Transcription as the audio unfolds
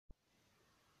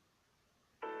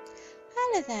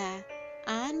Hello there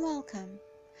and welcome,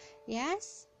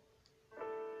 yes,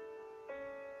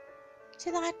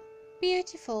 to that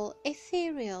beautiful,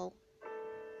 ethereal,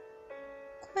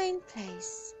 quaint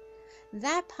place,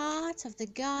 that part of the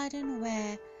garden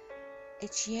where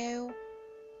it's you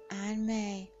and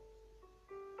me.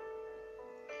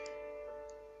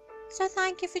 So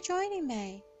thank you for joining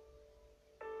me,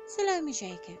 Salome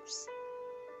Jacobs,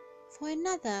 for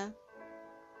another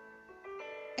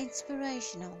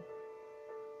inspirational,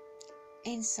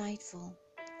 insightful,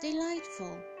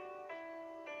 delightful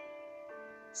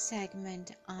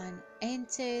segment on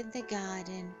Into the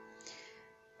Garden.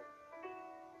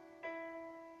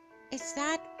 It's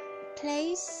that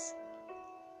place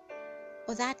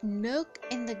or that nook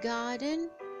in the garden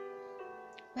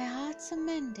where hearts are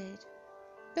mended,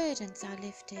 burdens are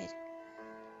lifted,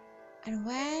 and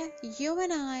where you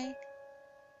and I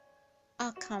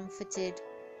are comforted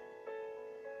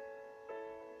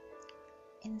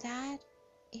in that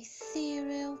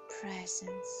ethereal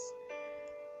presence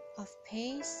of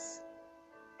peace,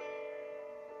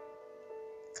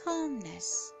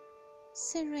 calmness,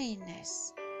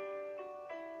 sereneness.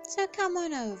 So come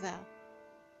on over.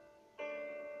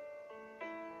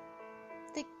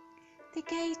 The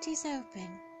gate is open.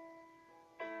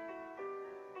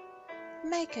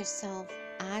 Make yourself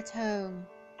at home.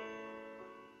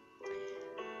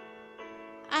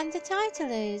 And the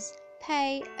title is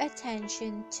Pay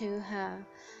Attention to Her.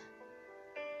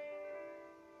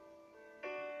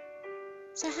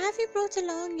 So have you brought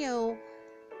along your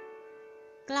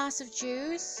glass of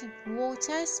juice,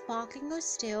 water, sparkling or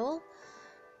still,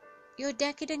 your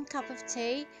decadent cup of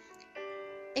tea?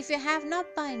 If you have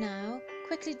not by now,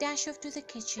 quickly dash off to the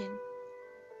kitchen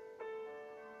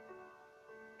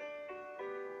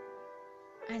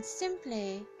and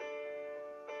simply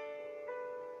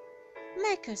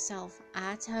make yourself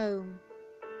at home.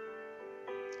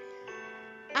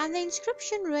 And the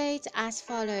inscription reads as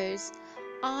follows: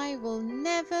 I will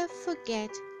never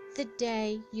forget the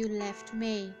day you left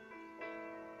me.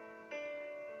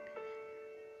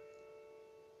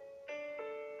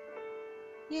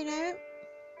 You know,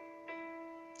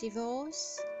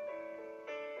 divorce,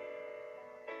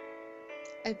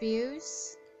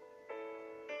 abuse,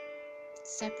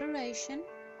 separation,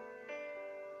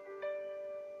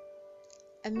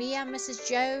 a me and Mrs.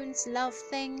 Jones love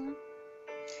thing,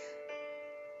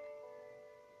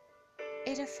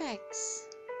 it affects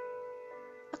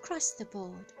across the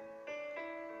board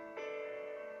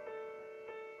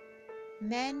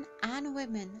men and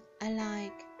women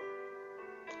alike,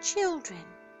 children,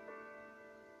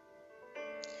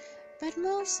 but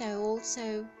more so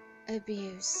also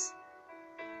abuse.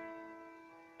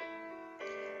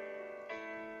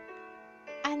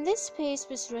 And this piece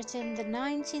was written the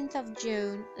 19th of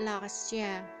June last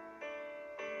year.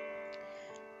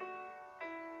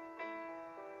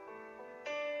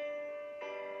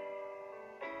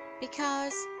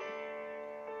 Because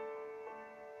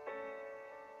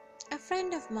a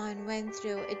friend of mine went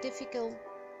through a difficult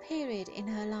period in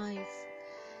her life.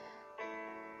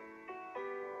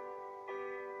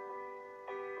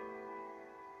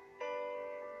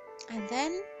 And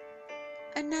then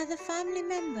another family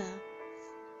member.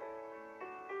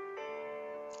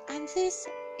 And this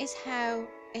is how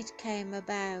it came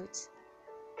about.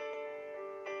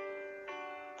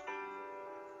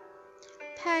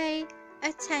 Pay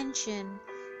attention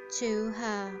to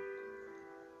her.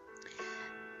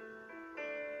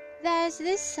 There's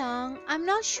this song, I'm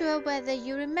not sure whether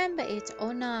you remember it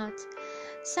or not.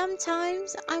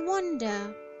 Sometimes I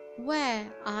wonder where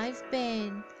I've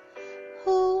been,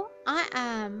 who I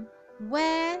am,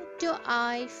 where do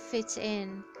I fit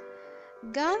in?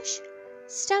 Gosh,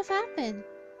 stuff happen.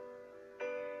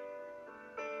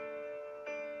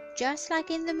 Just like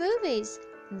in the movies,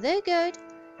 the good,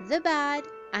 the bad,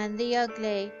 and the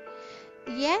ugly.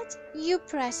 Yet you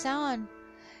press on,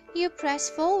 you press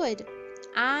forward,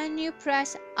 and you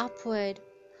press upward.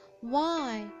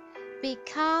 Why?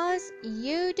 Because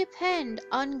you depend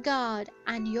on God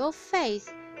and your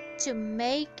faith to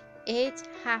make it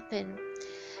happen.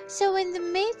 So in the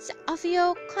midst of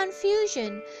your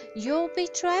confusion, your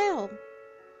betrayal,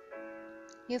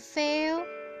 you feel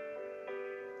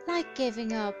like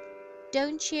giving up,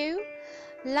 don't you?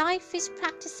 Life is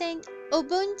practicing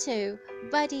Ubuntu,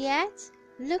 but yet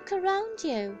look around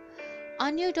you,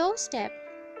 on your doorstep,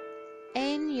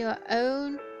 in your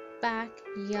own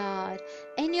backyard,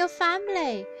 in your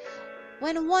family.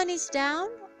 When one is down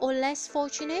or less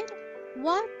fortunate,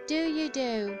 what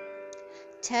do?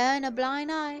 Turn a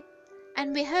blind eye,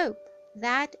 and we hope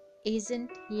that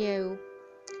isn't you.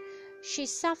 She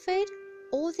suffered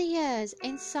all the years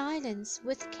in silence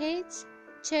with kids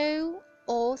two,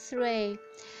 or three.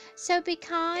 So be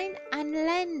kind and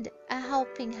lend a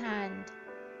helping hand,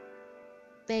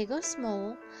 big or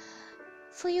small,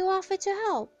 for you offer to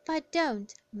help, but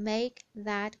don't make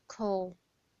that call.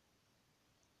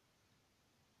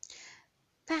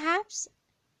 Perhaps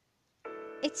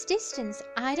it's distance,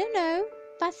 I don't know,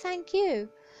 but thank you,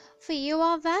 for you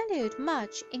are valued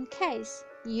much in case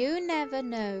you never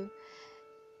know.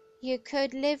 You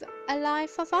could live a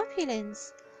life of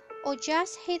opulence, or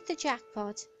just hit the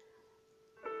jackpot,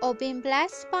 or been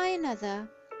blessed by another.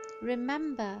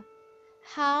 Remember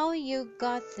how you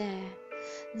got there.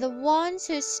 The ones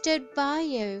who stood by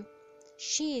you.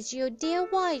 She's your dear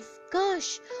wife.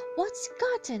 Gosh, what's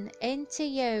gotten into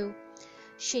you?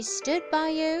 She stood by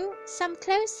you, some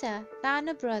closer than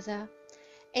a brother.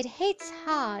 It hits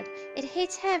hard, it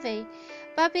hits heavy,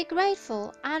 but be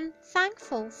grateful and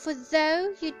thankful, for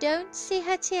though you don't see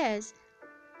her tears,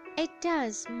 it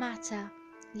does matter.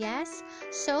 Yes,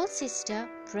 soul sister,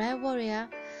 prayer warrior,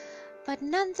 but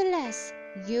nonetheless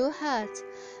you hurt,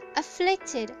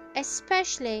 afflicted,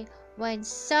 especially when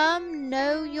some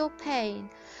know your pain,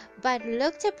 but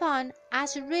looked upon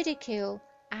as ridicule,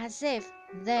 as if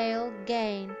they'll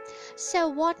gain. So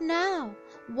what now?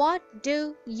 What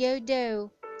do you do?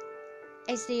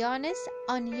 Is the honest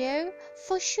on you?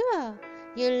 For sure,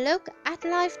 you look at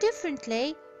life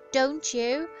differently, don't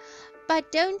you?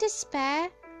 But don't despair,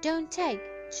 don't take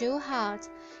too hard.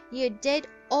 You did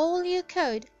all you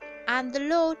could, and the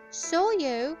Lord saw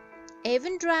you,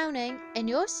 even drowning in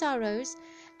your sorrows,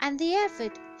 and the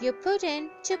effort you put in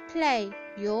to play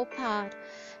your part.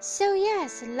 So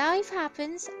yes, life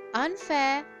happens,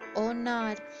 unfair or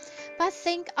not, but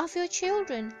think of your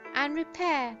children and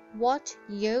repair what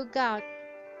you got.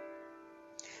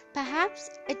 Perhaps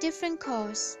a different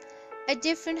course, a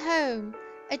different home,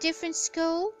 a different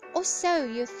school, or so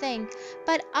you think,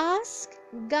 but ask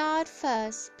God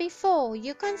first before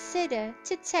you consider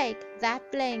to take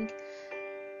that blink.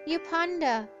 You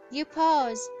ponder, you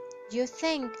pause, you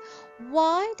think,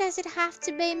 why does it have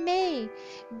to be me?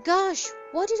 Gosh,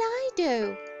 what did I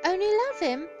do? Only love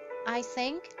him, I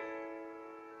think.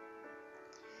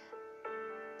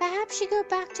 Perhaps you go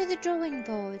back to the drawing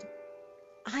board.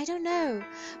 I don't know,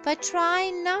 but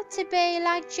try not to be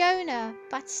like Jonah,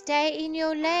 but stay in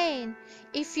your lane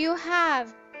if you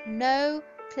have no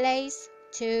place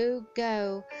to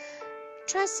go.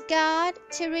 Trust God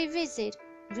to revisit,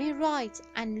 rewrite,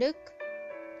 and look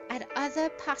at other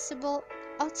possible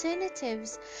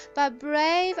alternatives, but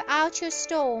brave out your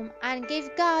storm and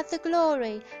give God the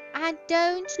glory, and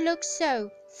don't look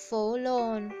so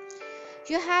forlorn.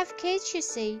 You have kids, you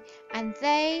see, and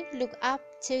they look up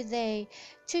to thee,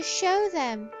 to show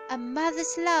them a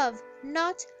mother's love,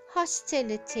 not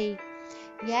hostility.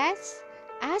 Yes,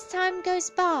 as time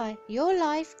goes by, your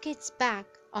life gets back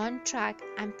on track,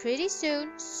 and pretty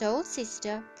soon, soul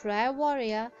sister, prayer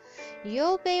warrior,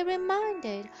 you'll be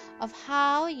reminded of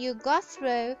how you got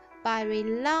through by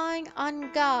relying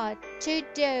on God to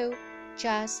do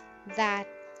just that.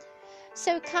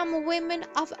 So come, women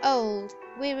of old,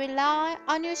 we rely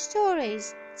on your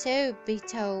stories to be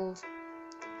told,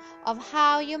 of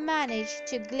how you managed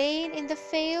to glean in the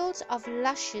fields of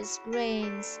luscious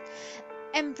greens.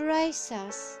 Embrace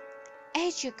us,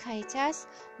 educate us,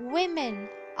 women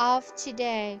of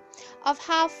today, of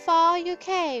how far you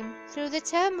came through the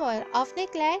turmoil of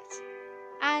neglect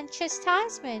and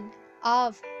chastisement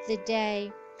of the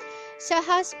day. So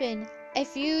husband,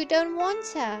 if you don't want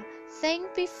her,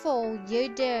 think before you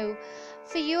do,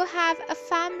 for you have a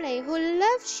family who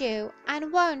loves you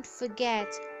and won't forget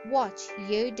what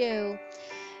you do.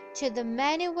 To the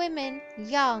many women,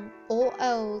 young or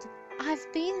old, I've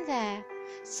been there,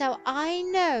 so I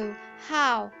know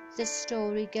how the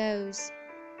story goes.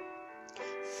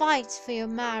 Fight for your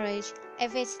marriage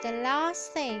if it's the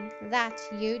last thing that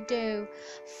you do.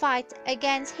 Fight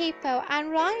against Hippo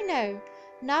and Rhino,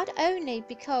 not only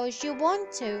because you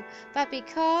want to, but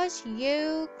because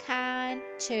you can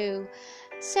too.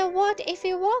 So what if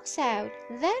he walks out?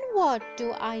 Then what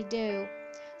do I do?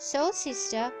 Soul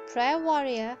sister, prayer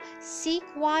warrior, seek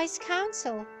wise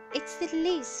counsel. It's the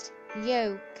least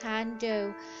you can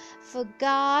do. For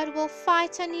God will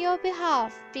fight on your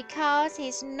behalf, because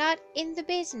He's not in the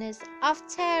business of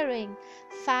tearing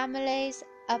families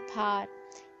apart.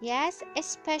 Yes,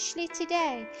 especially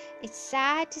today, it's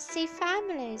sad to see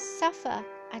families suffer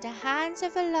at the hands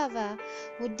of a lover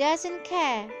who doesn't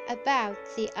care about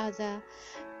the other.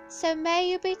 So may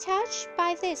you be touched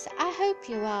by this, I hope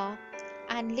you are,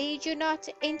 and lead you not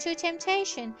into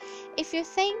temptation if you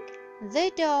think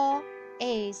the door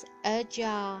is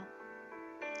ajar.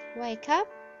 Wake up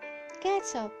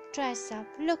Get up, dress up,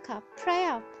 look up, pray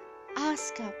up,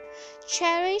 ask up,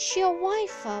 cherish your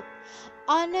wife up,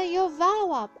 honor your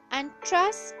vow up, and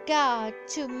trust God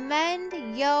to mend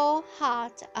your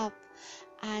heart up.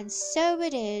 And so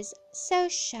it is, so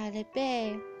shall it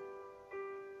be.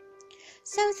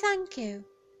 So thank you.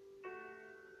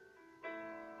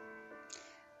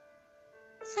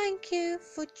 Thank you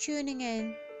for tuning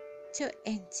in to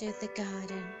Into the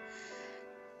Garden.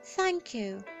 Thank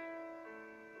you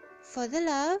for the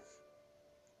love.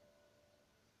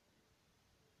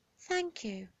 Thank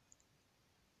you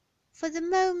for the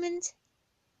moment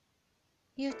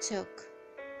you took.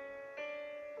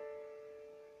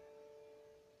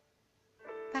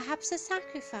 Perhaps a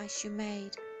sacrifice you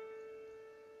made.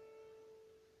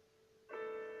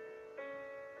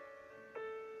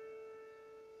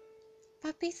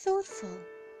 But be thoughtful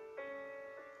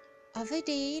of a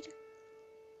deed,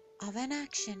 of an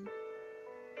action.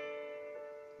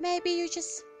 Maybe you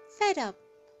just fed up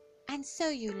and so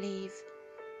you leave.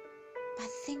 But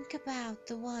think about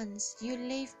the ones you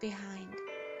leave behind.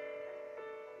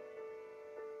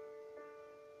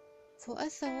 For a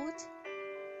thought,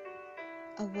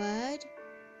 a word,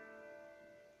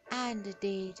 and a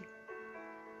deed.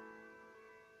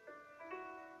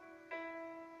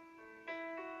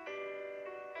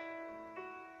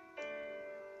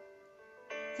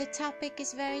 The topic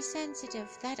is very sensitive,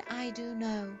 that I do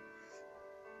know,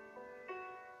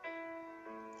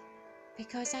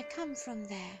 because I come from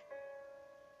there,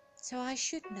 so I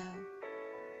should know.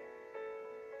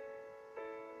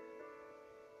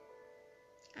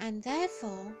 And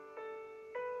therefore,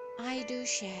 I do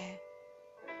share,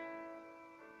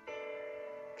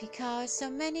 because so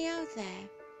many out there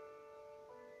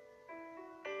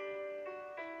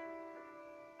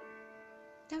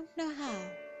don't know how.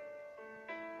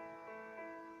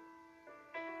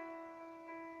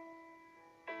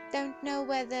 Don't know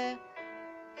whether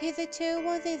hitherto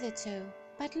or thitherto,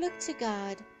 but look to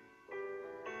God,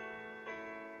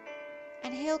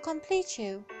 and He'll complete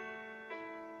you.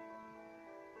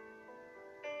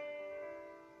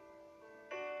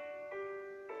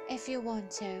 If you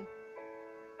want to.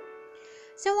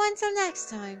 So until next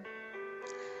time,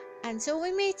 until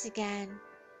we meet again,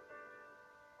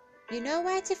 you know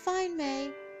where to find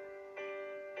me.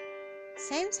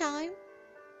 Same time,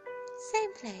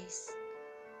 same place.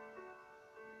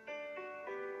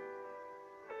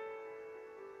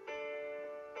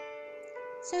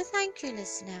 So thank you,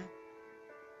 listener.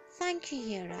 Thank you,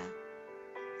 hearer.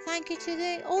 Thank you to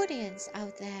the audience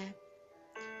out there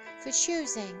for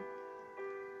choosing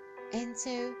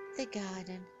Into the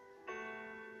Garden.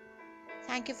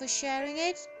 Thank you for sharing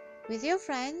it with your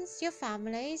friends, your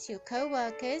families, your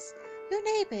co-workers, your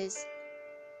neighbors,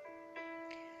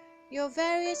 your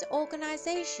various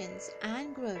organizations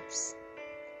and groups,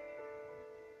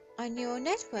 on your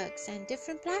networks and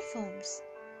different platforms.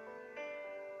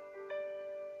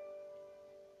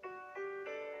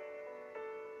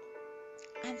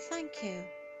 And thank you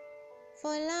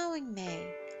for allowing me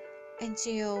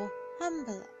into your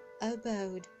humble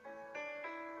abode.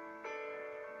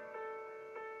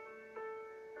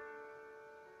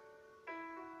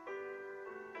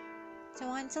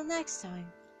 So until next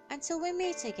time, until we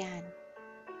meet again,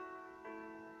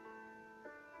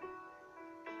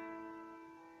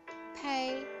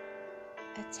 pay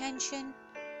attention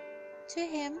to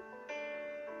him,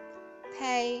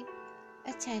 pay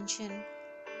attention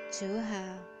to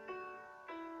her.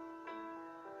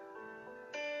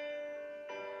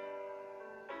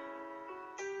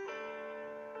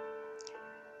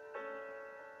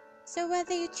 So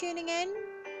whether you're tuning in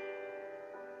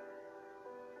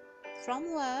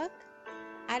from work,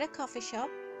 at a coffee shop,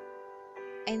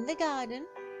 in the garden,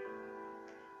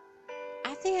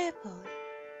 at the airport,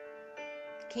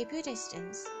 keep your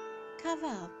distance, cover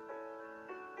up.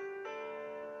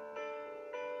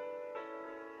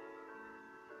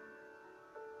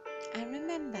 And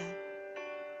remember,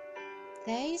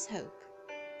 there is hope.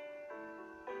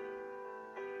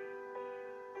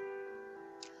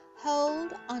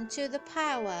 Hold onto the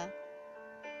power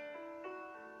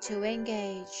to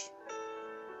engage.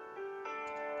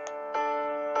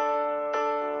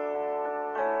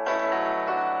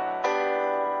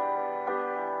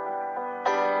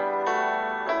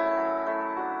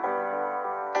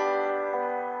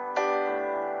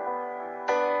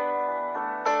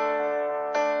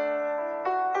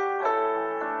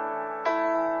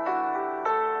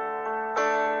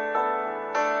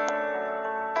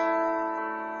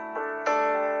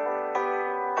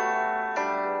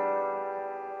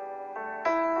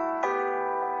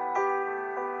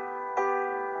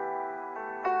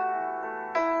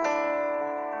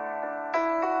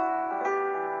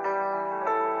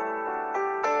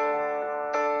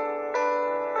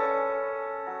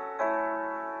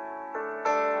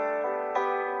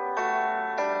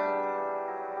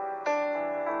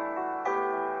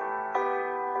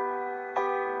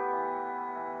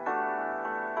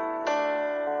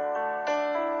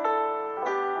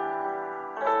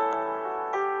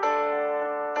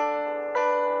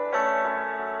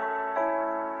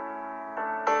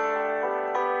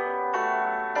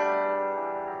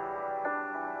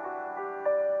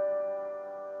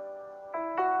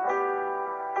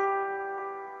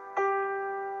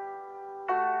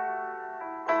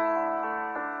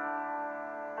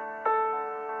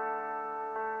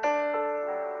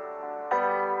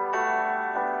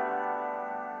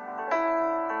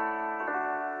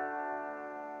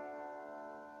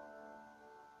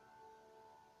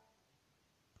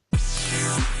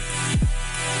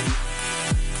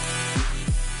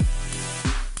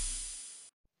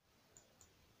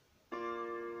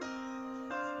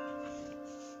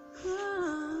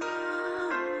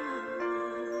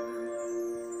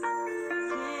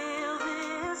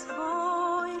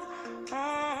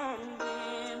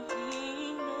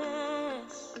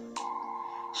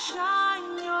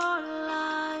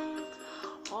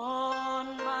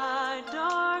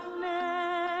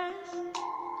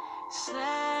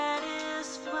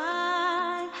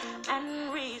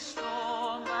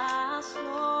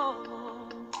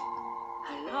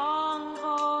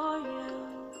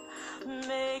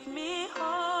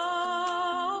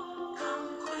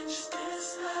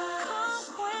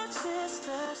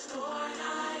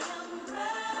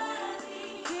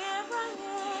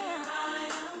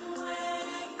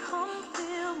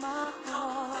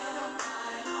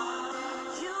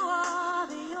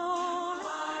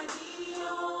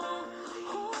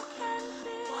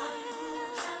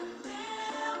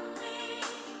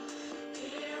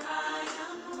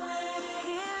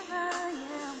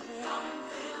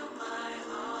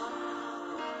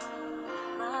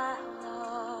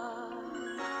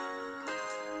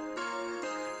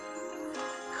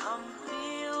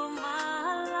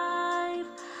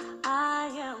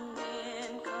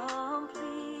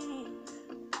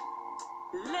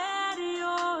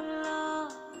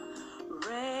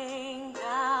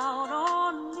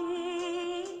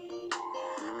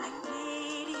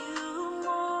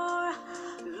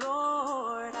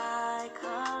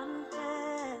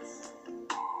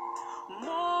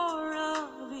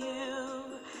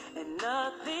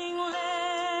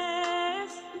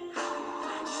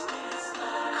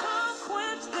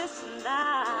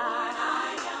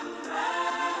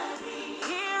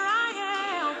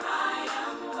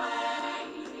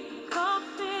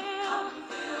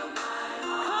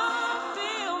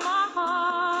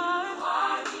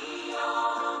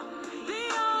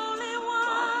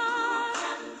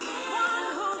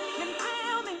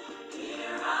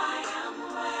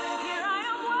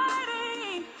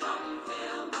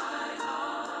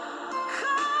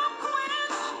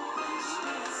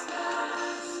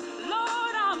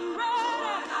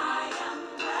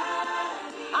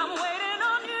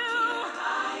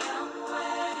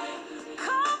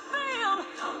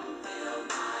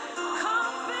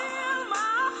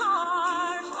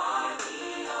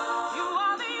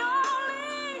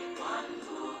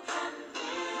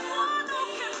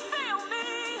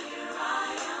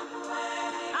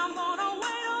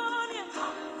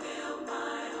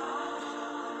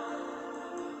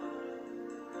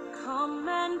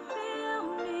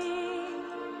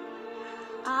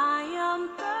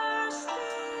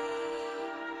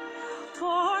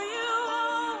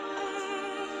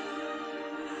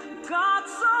 God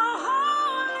so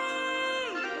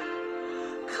holy,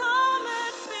 come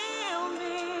and fill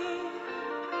me.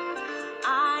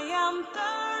 I am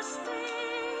thirsty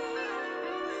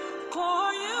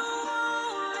for you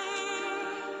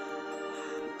only.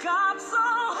 God so